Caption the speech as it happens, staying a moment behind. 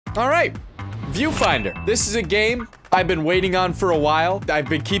Alright, Viewfinder. This is a game I've been waiting on for a while. I've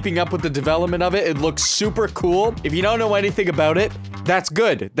been keeping up with the development of it. It looks super cool. If you don't know anything about it, that's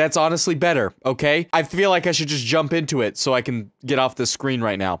good. That's honestly better, okay? I feel like I should just jump into it so I can get off the screen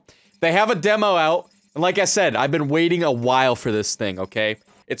right now. They have a demo out, and like I said, I've been waiting a while for this thing, okay?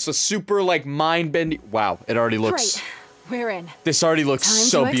 It's a super, like, mind-bending— wow, it already looks— Great. We're in. This already looks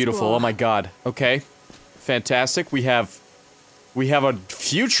so beautiful. Oh my god. Okay. Fantastic. We have a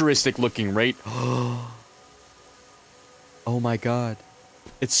futuristic looking rate. Oh my god.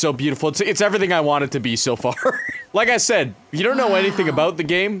 It's so beautiful. It's everything I want it to be so far. Like I said, if you don't know anything about the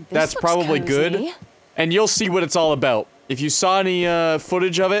game, that's probably good. And you'll see what it's all about. If you saw any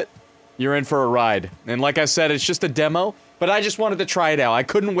footage of it, you're in for a ride. And like I said, it's just a demo, but I just wanted to try it out. I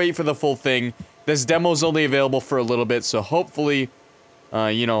couldn't wait for the full thing. This demo's only available for a little bit, so hopefully,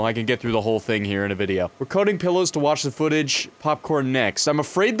 you know, I can get through the whole thing here in a video. We're coating pillows to watch the footage. Popcorn next. I'm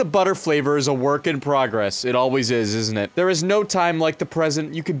afraid the butter flavor is a work in progress. It always is, isn't it? There is no time like the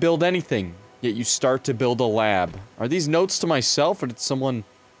present. You can build anything, yet you start to build a lab. Are these notes to myself, or did someone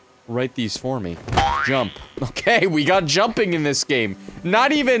write these for me? Jump. Okay, we got jumping in this game.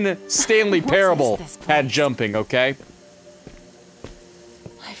 Not even Stanley Parable had jumping, okay?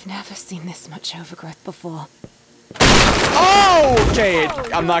 I've never seen this much overgrowth before. Oh, okay.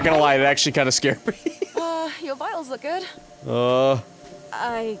 I'm not gonna lie, it actually kind of scared me. Your vitals look good.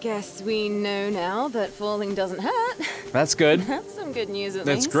 I guess we know now that falling doesn't hurt. That's good. That's some good news at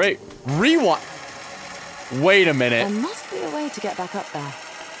That's least. great. Rewind. Wait a minute. There must be a way to get back up there.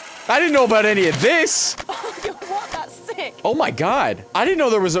 I didn't know about any of this. Oh, what? That's sick. Oh my god. I didn't know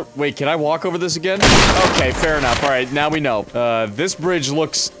there was a— wait, can I walk over this again? Okay, fair enough. Alright, now we know. This bridge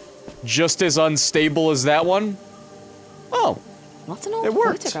looks just as unstable as that one. Oh. What's an old It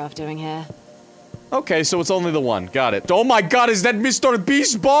worked. photograph doing here? Okay, so it's only the one. Got it. Oh my god, is that Mr.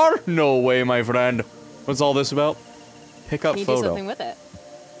 Beast bar? No way, my friend. What's all this about? Pick up Can you photo. do something with it?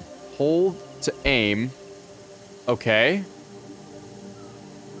 Hold to aim. Okay.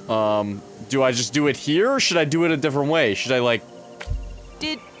 Do I just do it here, or should I do it a different way? Should I, like—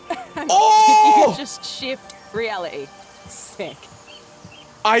 Did oh! you just shift reality? Sick.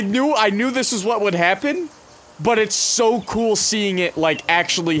 I knew this is what would happen, but it's so cool seeing it, like,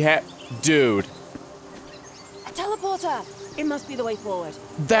 actually dude. A teleporter! It must be the way forward.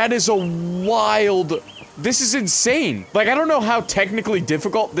 That is a wild— this is insane. Like, I don't know how technically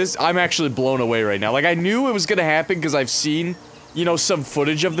difficult this— I'm actually blown away right now. Like, I knew it was gonna happen because I've seen, you know, some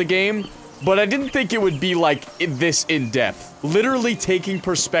footage of the game, but I didn't think it would be, like, this in-depth. Literally taking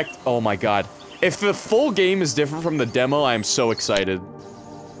perspective— oh my god. If the full game is different from the demo, I am so excited.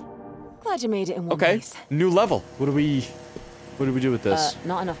 Glad you made it in one Okay, piece. new level. What do we do with this?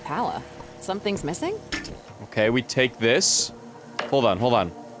 Not enough power. Something's missing? Okay, we take this. Hold on, hold on.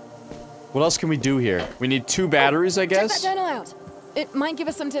 What else can we do here? We need 2 batteries, I guess? Check that journal out. It might give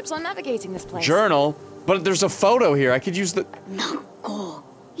us some tips on navigating this place. Journal? But there's a photo here. I could use the— Now go.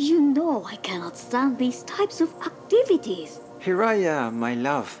 You know I cannot stand these types of activities. Hiraya, my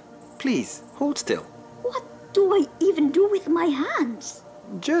love, please, hold still. What do I even do with my hands?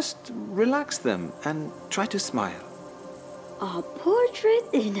 Just relax them and try to smile. A portrait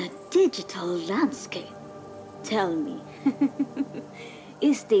in a digital landscape. Tell me,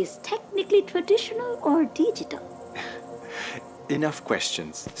 is this technically traditional or digital? Enough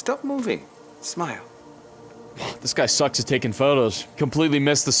questions. Stop moving. Smile. This guy sucks at taking photos. Completely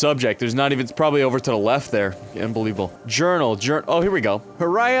missed the subject. There's not even— it's probably over to the left there. Unbelievable. Journal. Oh, here we go.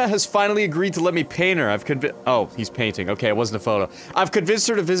 Haraya has finally agreed to let me paint her. I've oh, he's painting. Okay, it wasn't a photo. I've convinced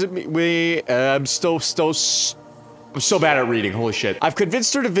her to visit me. I'm so bad at reading. Holy shit. I've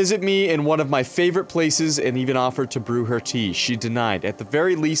convinced her to visit me in one of my favorite places and even offered to brew her tea. She denied. At the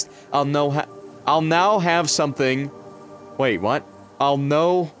very least, I'll now have something— wait, what? I'll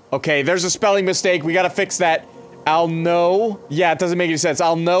know— okay, there's a spelling mistake. We gotta fix that. I'll know— yeah, it doesn't make any sense.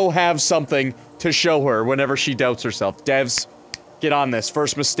 I'll know have something to show her whenever she doubts herself. Devs, get on this.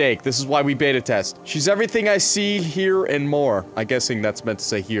 First mistake. This is why we beta test. She's everything I see, here, and more. I'm guessing that's meant to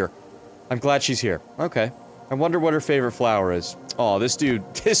say here. I'm glad she's here. Okay. I wonder what her favorite flower is. Oh, this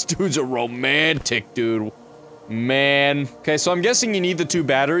dude's a romantic dude. Man. Okay, so I'm guessing you need the 2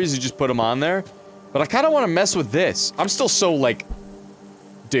 batteries. You just put them on there. But I kind of want to mess with this. I'm still so, like—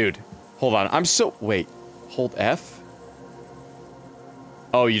 dude, hold on. Wait. Hold F?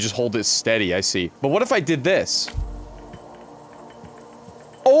 Oh, you just hold it steady, I see. But what if I did this?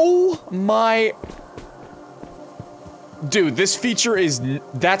 Oh my— dude, this feature is—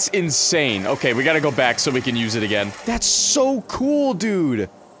 that's insane. Okay, we gotta go back so we can use it again. That's so cool, dude.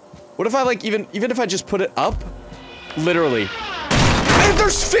 What if I, like, even if I just put it up? Literally.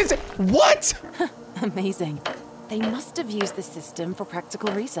 There's physics. What? Amazing. They must have used this system for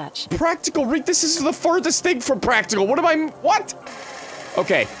practical research. This is the furthest thing from practical. What?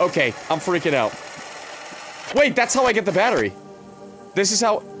 Okay, I'm freaking out. Wait, that's how I get the battery. This is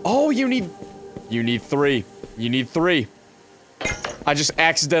how. Oh, you need 3. You need 3. I just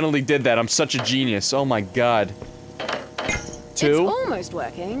accidentally did that. I'm such a genius. Oh my god. 2. It's almost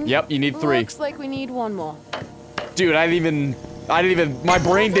working. Yep, you need 3. Looks like we need 1 more. Dude, my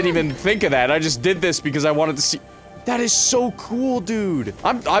brain didn't even think of that. I just did this because I wanted to see. That is so cool, dude.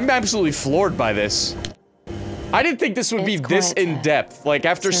 I'm absolutely floored by this. I didn't think this would be this in-depth. Like,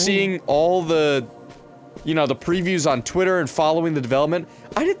 after seeing all the, you know, the previews on Twitter and following the development,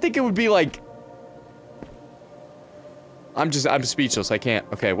 I didn't think it would be like... I'm speechless. I can't.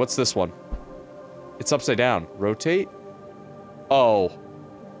 Okay, what's this one? It's upside down. Rotate? Oh.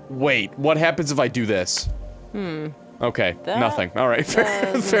 Wait, what happens if I do this? Okay, nothing. Alright,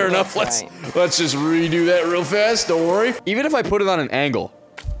 fair enough. Let's just redo that real fast, don't worry. Even if I put it on an angle.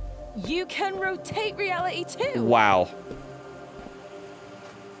 You can rotate reality too. Wow.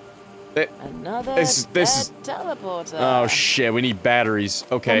 Another this is teleporter. Oh shit, we need batteries.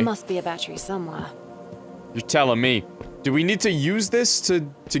 Okay. There must be a battery somewhere. You're telling me. Do we need to use this to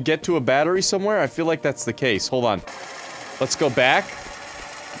get to a battery somewhere? I feel like that's the case. Hold on. Let's go back.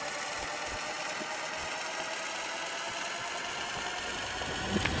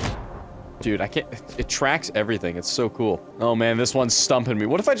 Dude, I can't. It tracks everything. It's so cool. Oh man, this one's stumping me.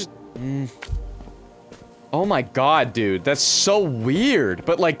 What if I just... Oh my god, dude. That's so weird.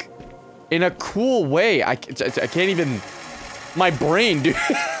 But like, in a cool way. I can't even... My brain, dude.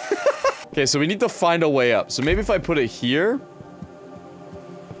 Okay, so we need to find a way up. So maybe if I put it here...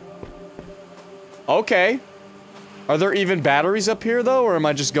 Okay. Are there even batteries up here, though? Or am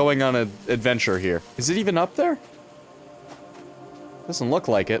I just going on an adventure here? Is it even up there? Doesn't look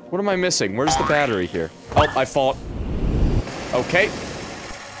like it. What am I missing? Where's the battery here? Oh, I fall. Okay.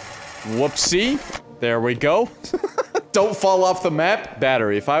 Whoopsie. There we go. Don't fall off the map.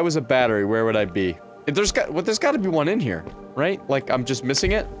 Battery. If I was a battery, where would I be? There's got to be one in here, right? Like, I'm just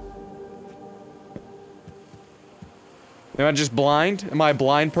missing it? Am I just blind? Am I a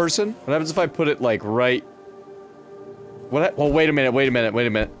blind person? What happens if I put it, like, right... What? Well, wait a minute.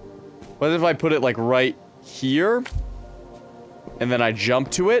 What if I put it, like, right here? And then I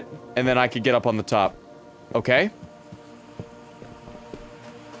jump to it, and then I could get up on the top. Okay.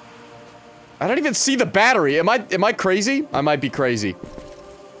 I don't even see the battery. Am I crazy? I might be crazy.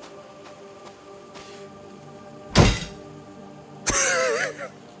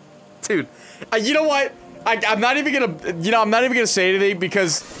 Dude, you know what? I'm not even gonna say anything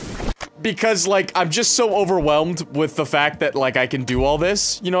because, like, I'm just so overwhelmed with the fact that, like, I can do all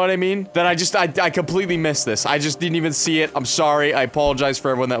this, you know what I mean? That I completely missed this. I just didn't even see it. I'm sorry. I apologize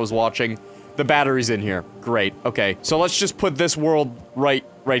for everyone that was watching. The battery's in here. Great. Okay. So let's just put this world right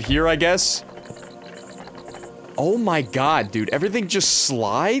here, I guess. Oh my god, dude. Everything just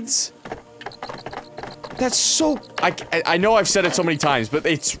slides? That's so... I know I've said it so many times, but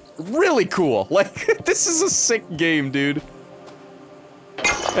it's really cool. Like, this is a sick game, dude.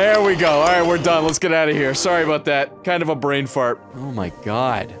 There we go. Alright, we're done. Let's get out of here. Sorry about that. Kind of a brain fart. Oh my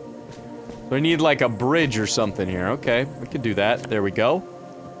god. We need like a bridge or something here. Okay, we can do that. There we go.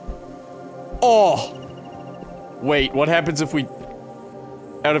 Oh! Wait, what happens if we...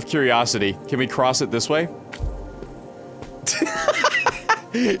 Out of curiosity, can we cross it this way?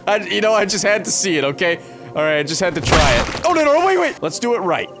 You know, I just had to see it, okay? Alright, I just had to try it. Oh, no, wait! Let's do it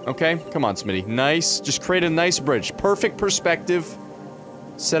right, okay? Come on, Smitty. Nice. Just create a nice bridge. Perfect perspective.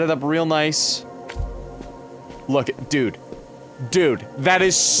 Set it up real nice. Look, dude. Dude, that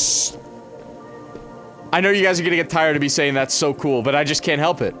is... I know you guys are gonna get tired of me saying that's so cool, but I just can't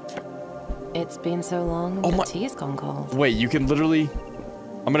help it. It's been so long, the tea's gone cold. Wait, you can literally...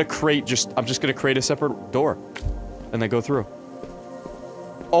 I'm just gonna create a separate door. And then go through.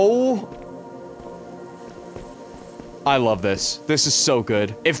 Oh... I love this. This is so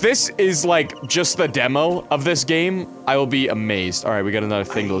good. If this is, like, just the demo of this game, I will be amazed. Alright, we got another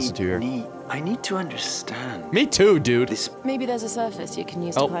thing to listen to here. I need to understand. Me too, dude. Maybe there's a surface you can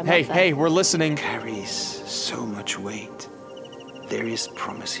use to climb up hey, there. hey, we're listening. Carries so much weight. There is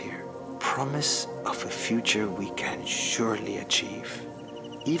promise here. Promise of a future we can surely achieve.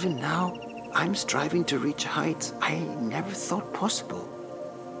 Even now, I'm striving to reach heights I never thought possible.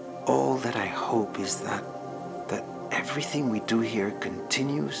 All that I hope is that everything we do here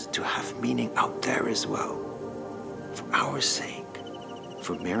continues to have meaning out there as well. For our sake.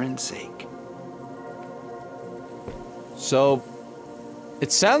 For Mirren's sake. So,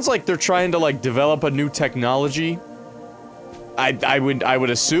 it sounds like they're trying to, like, develop a new technology. I would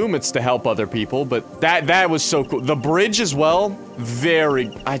assume it's to help other people, but that was so cool. The bridge as well,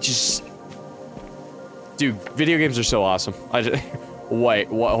 dude, video games are so awesome. Wait,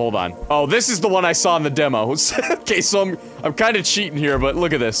 what? Hold on. Oh, this is the one I saw in the demo. Okay, so I'm kind of cheating here, but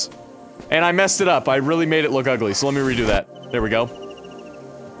look at this. And I messed it up. I really made it look ugly, so let me redo that. There we go.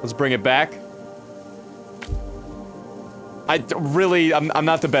 Let's bring it back. I'm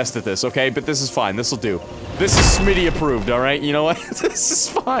not the best at this, okay? But this is fine. This'll do. This is Smitty approved, alright? You know what? This is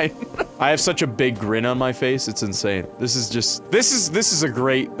fine. I have such a big grin on my face, it's insane. This is a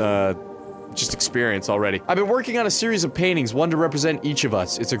great, just experience already. I've been working on a series of paintings, one to represent each of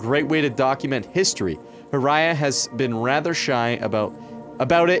us. It's a great way to document history. Hiraya has been rather shy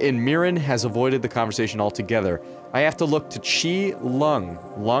about it, and Mirren has avoided the conversation altogether. I have to look to Chi Lung,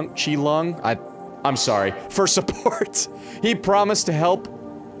 I'm sorry, for support. He promised to help,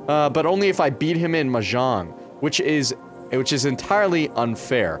 but only if I beat him in Mahjong, which is entirely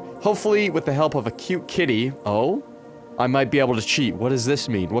unfair. Hopefully, with the help of a cute kitty, I might be able to cheat. What does this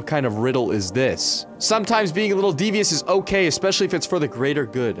mean? What kind of riddle is this? Sometimes being a little devious is okay, especially if it's for the greater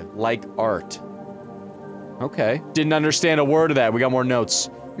good, like art. Okay. Didn't understand a word of that. We got more notes.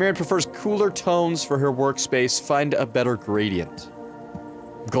 Mirren prefers cooler tones for her workspace. Find a better gradient.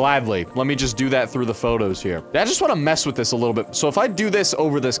 Gladly. Let me just do that through the photos here. I just want to mess with this a little bit. So if I do this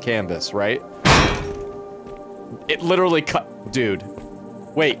over this canvas, right? It literally cut... Dude.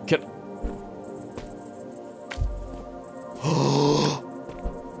 Wait, can...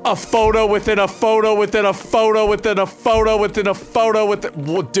 A photo within a photo within a photo within a photo within a photo within...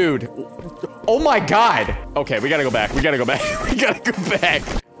 Dude. Oh my god. Okay, we gotta go back. We gotta go back. We gotta go back.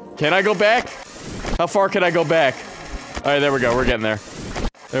 Can I go back? How far can I go back? Alright, there we go. We're getting there.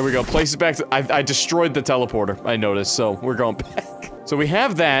 There we go. Place it back to- I destroyed the teleporter, I noticed, so we're going back. So we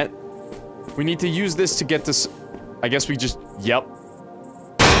have that. We need to use this to get this- I guess we just- Yep.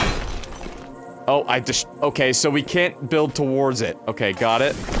 Oh, okay, so we can't build towards it. Okay, got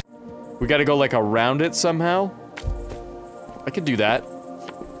it. We gotta go, like, around it somehow? I could do that.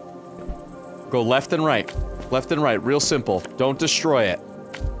 Go left and right. Left and right, real simple. Don't destroy it.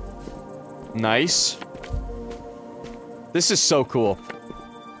 Nice. This is so cool.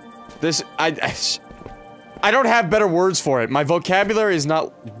 This- I don't have better words for it. My vocabulary is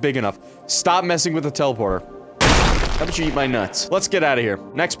not big enough. Stop messing with the teleporter. How about you eat my nuts? Let's get out of here.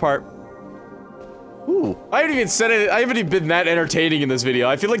 Next part. Ooh. I haven't even said it- I haven't even been that entertaining in this video.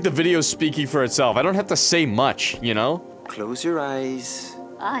 I feel like the video's speaking for itself. I don't have to say much, you know? Close your eyes.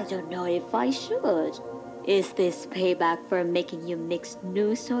 I don't know if I should. Is this payback for making you mix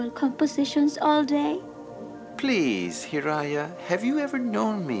new soil compositions all day? Please, Hiraya, have you ever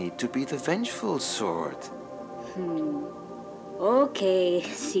known me to be the vengeful sort? Okay,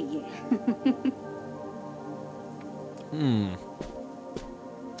 sige.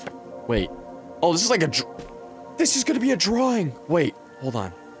 Wait. Oh, this is like a this is gonna be a drawing! Wait, hold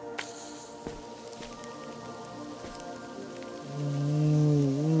on.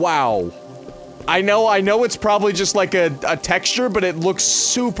 Wow. I know it's probably just like a texture, but it looks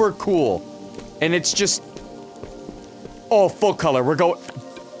super cool. And it's just... Oh, full color, we're going...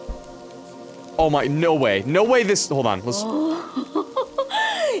 Oh my, no way. No way this... Hold on, let's...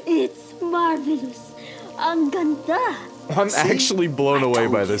 It's marvelous. Ang ganda. I'm actually blown away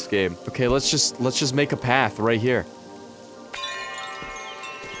by this game. Okay, let's just make a path right here.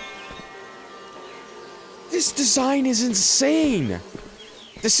 This design is insane!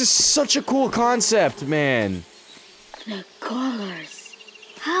 This is such a cool concept, man. The colors.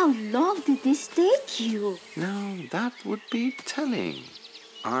 How long did this take you? Now, that would be telling.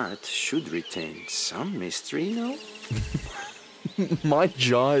 Art should retain some mystery, no? My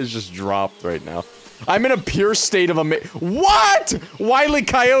jaw is just dropped right now. I'm in a pure state of What?! Wile E.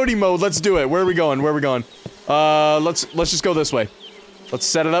 Coyote mode, let's do it. Where are we going? Where are we going? Let's just go this way. Let's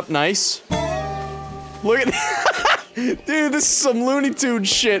set it up nice. Look at- Dude, this is some Looney Tunes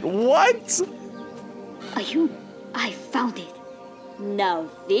shit. What? I found it. Now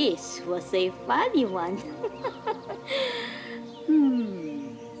this was a funny one.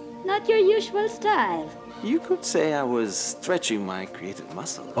 Not your usual style. You could say I was stretching my creative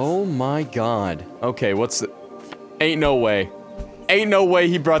muscles. Oh my god. Okay, what's the- Ain't no way. Ain't no way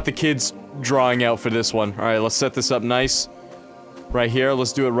he brought the kids drawing out for this one. Alright, let's set this up nice. Right here,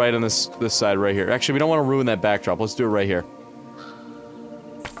 let's do it right on this side right here. Actually, we don't want to ruin that backdrop. Let's do it right here.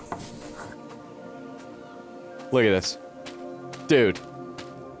 Look at this. Dude.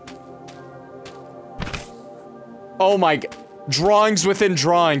 Oh my god. Drawings within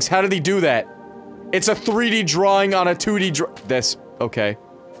drawings. How did he do that? It's a 3D drawing on a 2D okay.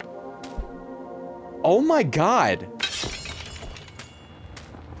 Oh my god.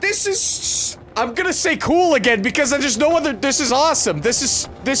 This is... I'm gonna say cool again because there's no other... This is awesome. This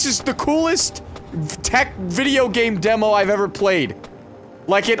is the coolest tech video game demo I've ever played.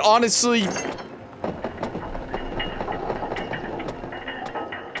 Like, it honestly...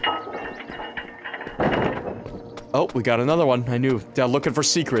 Oh, we got another one. I knew. Looking for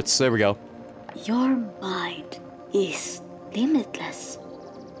secrets. There we go. Your mind is limitless.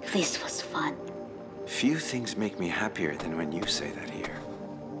 This was fun. Few things make me happier than when you say that here.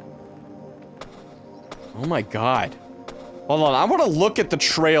 Oh my god. Hold on, I want to look at the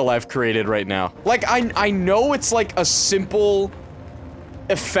trail I've created right now. Like, I know it's like a simple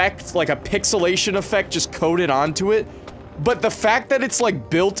effect, like a pixelation effect just coded onto it, but the fact that it's like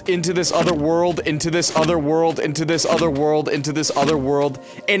built into this other world, into this other world, into this other world, into this other world,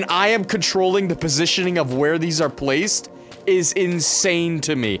 and I am controlling the positioning of where these are placed is insane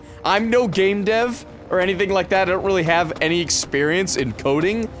to me. I'm no game dev or anything like that. I don't really have any experience in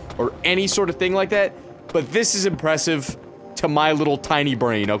coding or any sort of thing like that, but this is impressive to my little tiny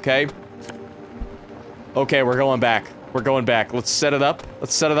brain, okay? Okay, we're going back. We're going back. Let's set it up.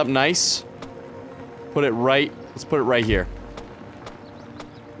 Let's set it up nice. Put it right. Let's put it right here.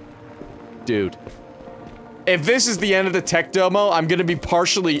 Dude. If this is the end of the tech demo, I'm gonna be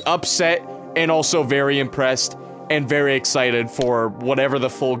partially upset and also very impressed and very excited for whatever the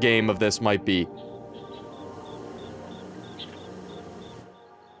full game of this might be.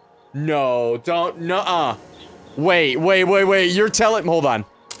 No, don't, nuh-uh. Wait, you're telling- hold on.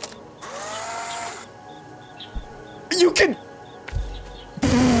 You can-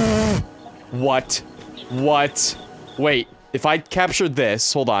 What? What? Wait, if I captured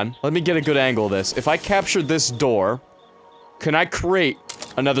this, hold on. Let me get a good angle of this. If I captured this door, can I create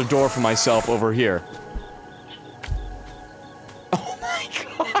another door for myself over here? Oh my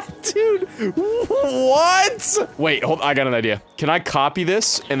god, dude! What? Wait, hold- I got an idea. Can I copy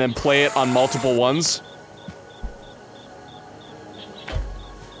this and then play it on multiple ones?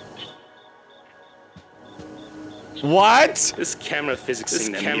 What? This camera physics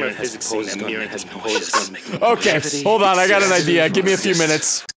thing that Mirren has proposed. Okay, hold on, I got an idea. Give me a few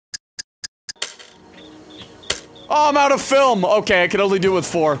minutes. Oh, I'm out of film! Okay, I can only do it with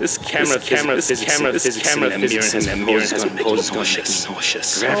 4. This camera physics that Mirren has proposed is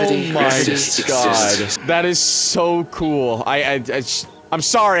nauseous. Oh my god. That is so cool. I'm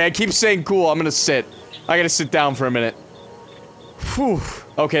sorry, I keep saying cool. I'm gonna sit. I gotta sit down for a minute. Whew.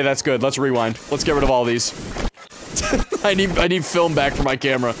 Okay, that's good. Let's rewind. Let's get rid of all these. I need film back for my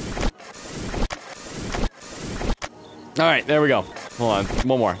camera. Alright, there we go. Hold on,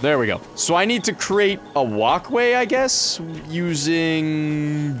 one more. There we go. So I need to create a walkway, I guess?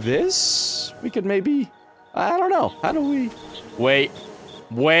 Using this? We could maybe... I don't know. How do we... Wait.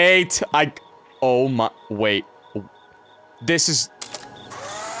 Wait! Oh my... Wait. This is...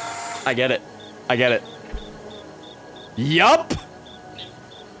 I get it. I get it. Yup!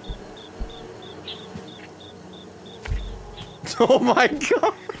 Oh my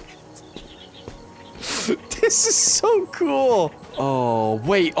god! This is so cool! Oh,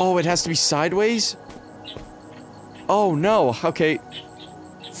 wait, oh, it has to be sideways? Oh no, okay.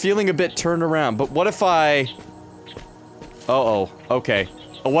 Feeling a bit turned around, but what if I... Uh-oh, okay.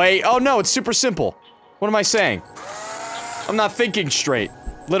 Wait, oh no, it's super simple. What am I saying? I'm not thinking straight.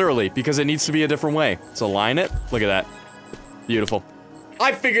 Literally, because it needs to be a different way. Let's align it. Look at that. Beautiful.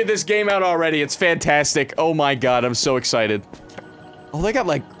 I figured this game out already. It's fantastic. Oh my god, I'm so excited. Oh, they got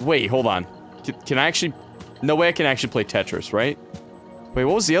like... Wait, hold on. Can I actually... No way I can actually play Tetris, right? Wait,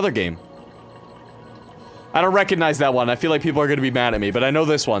 what was the other game? I don't recognize that one. I feel like people are gonna be mad at me, but I know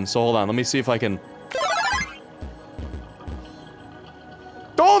this one, so hold on. Let me see if I can...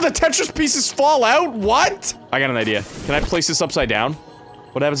 Oh, the Tetris pieces fall out? What? I got an idea. Can I place this upside down?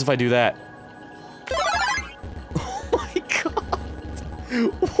 What happens if I do that? Oh my god.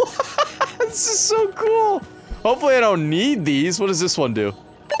 What? This is so cool. Hopefully I don't need these. What does this one do?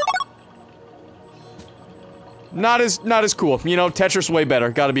 Not as cool. You know, Tetris way better,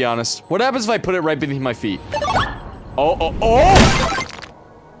 gotta be honest. What happens if I put it right beneath my feet? Oh!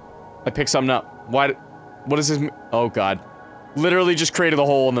 I picked something up. What is this? Oh god. Literally just created a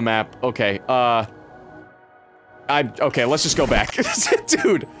hole in the map. Okay, okay, let's just go back.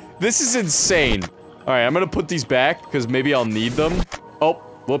 Dude, this is insane. Alright, I'm gonna put these back, because maybe I'll need them. Oh,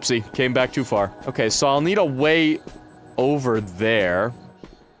 whoopsie. Came back too far. Okay, so I'll need a way over there.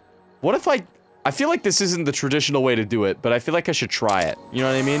 What if I feel like this isn't the traditional way to do it, but I feel like I should try it. You know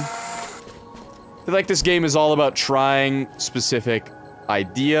what I mean? I feel like this game is all about trying specific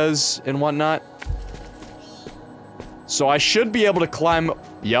ideas and whatnot. So I should be able to climb...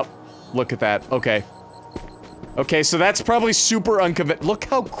 Yep. Look at that. Okay. Okay, so that's probably super unconventional. Look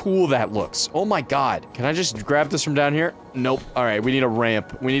how cool that looks. Oh my god. Can I just grab this from down here? Nope. Alright, we need a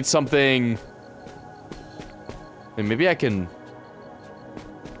ramp. We need something... And maybe I can...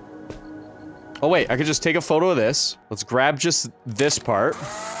 Oh wait, I could just take a photo of this. Let's grab just this part.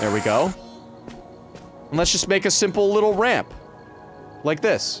 There we go. And let's just make a simple little ramp. Like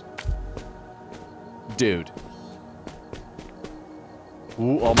this. Dude.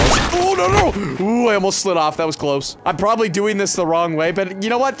 Ooh, almost. Oh, no! Ooh, I almost slid off. That was close. I'm probably doing this the wrong way, but you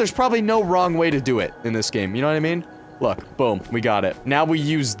know what? There's probably no wrong way to do it in this game. You know what I mean? Look, boom, we got it. Now we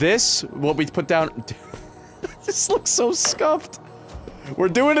use this, what we put down. This looks so scuffed. We're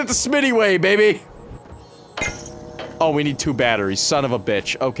doing it the Smitty way, baby. Oh, we need 2 batteries. Son of a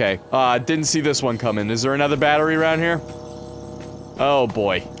bitch. Okay. Didn't see this one coming. Is there another battery around here? Oh,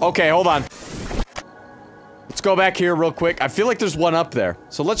 boy. Okay, hold on. Let's go back here real quick. I feel like there's one up there.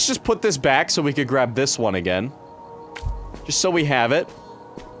 So let's just put this back so we could grab this one again. Just so we have it.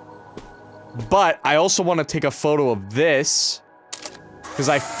 But I also want to take a photo of this. Because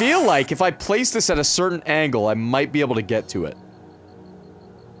I feel like if I place this at a certain angle, I might be able to get to it.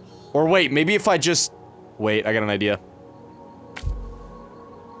 Or wait, maybe if I just... Wait, I got an idea.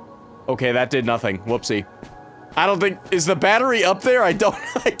 Okay, that did nothing. Whoopsie. I don't think... Is the battery up there? I don't...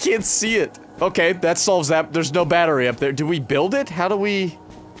 I can't see it. Okay, that solves that. There's no battery up there. Do we build it? How do we...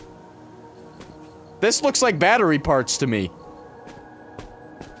 This looks like battery parts to me.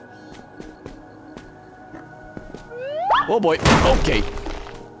 Oh boy. Okay.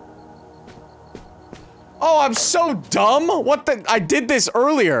 Oh, I'm so dumb! What the- I did this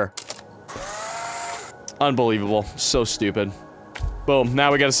earlier! Unbelievable. So stupid. Boom,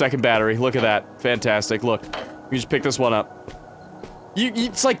 now we got a second battery. Look at that. Fantastic. Look. You just pick this one up.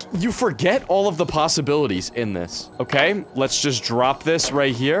 It's like, you forget all of the possibilities in this. Okay, let's just drop this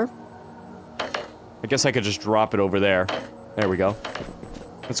right here. I guess I could just drop it over there. There we go.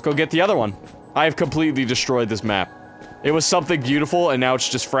 Let's go get the other one. I have completely destroyed this map. It was something beautiful, and now it's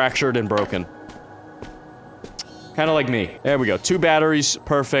just fractured and broken. Kinda like me. There we go. 2 batteries.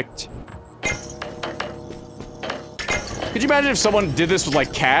 Perfect. Could you imagine if someone did this with,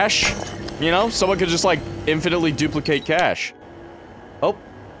 like, cash? You know? Someone could just, like, infinitely duplicate cash. Oh.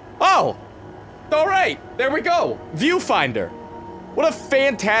 Oh! Alright! There we go! Viewfinder! What a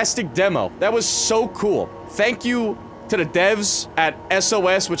fantastic demo. That was so cool. Thank you to the devs at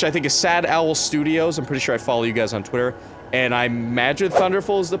SOS, which I think is Sad Owl Studios. I'm pretty sure I follow you guys on Twitter. And I imagine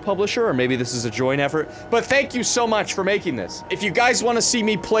Thunderful is the publisher, or maybe this is a joint effort. But thank you so much for making this. If you guys want to see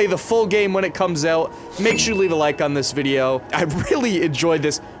me play the full game when it comes out, make sure you leave a like on this video. I really enjoyed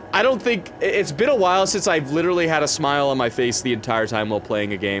this. I don't think- it's been a while since I've literally had a smile on my face the entire time while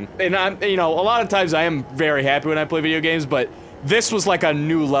playing a game. And I'm- you know, a lot of times I am very happy when I play video games, but this was like a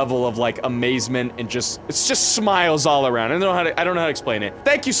new level of like amazement and just- it's just smiles all around. I don't know how to explain it.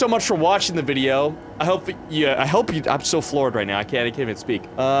 Thank you so much for watching the video. I hope you- I'm so floored right now. I can't even speak.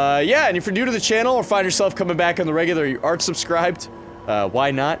 Yeah, and if you're new to the channel or find yourself coming back on the regular, you aren't subscribed,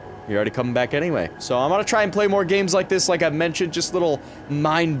 why not? You're already coming back anyway. So I'm gonna try and play more games like this, like I've mentioned, just little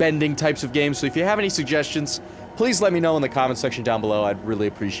mind-bending types of games. So if you have any suggestions, please let me know in the comment section down below. I'd really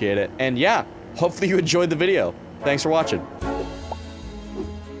appreciate it. And yeah, hopefully you enjoyed the video. Thanks for watching.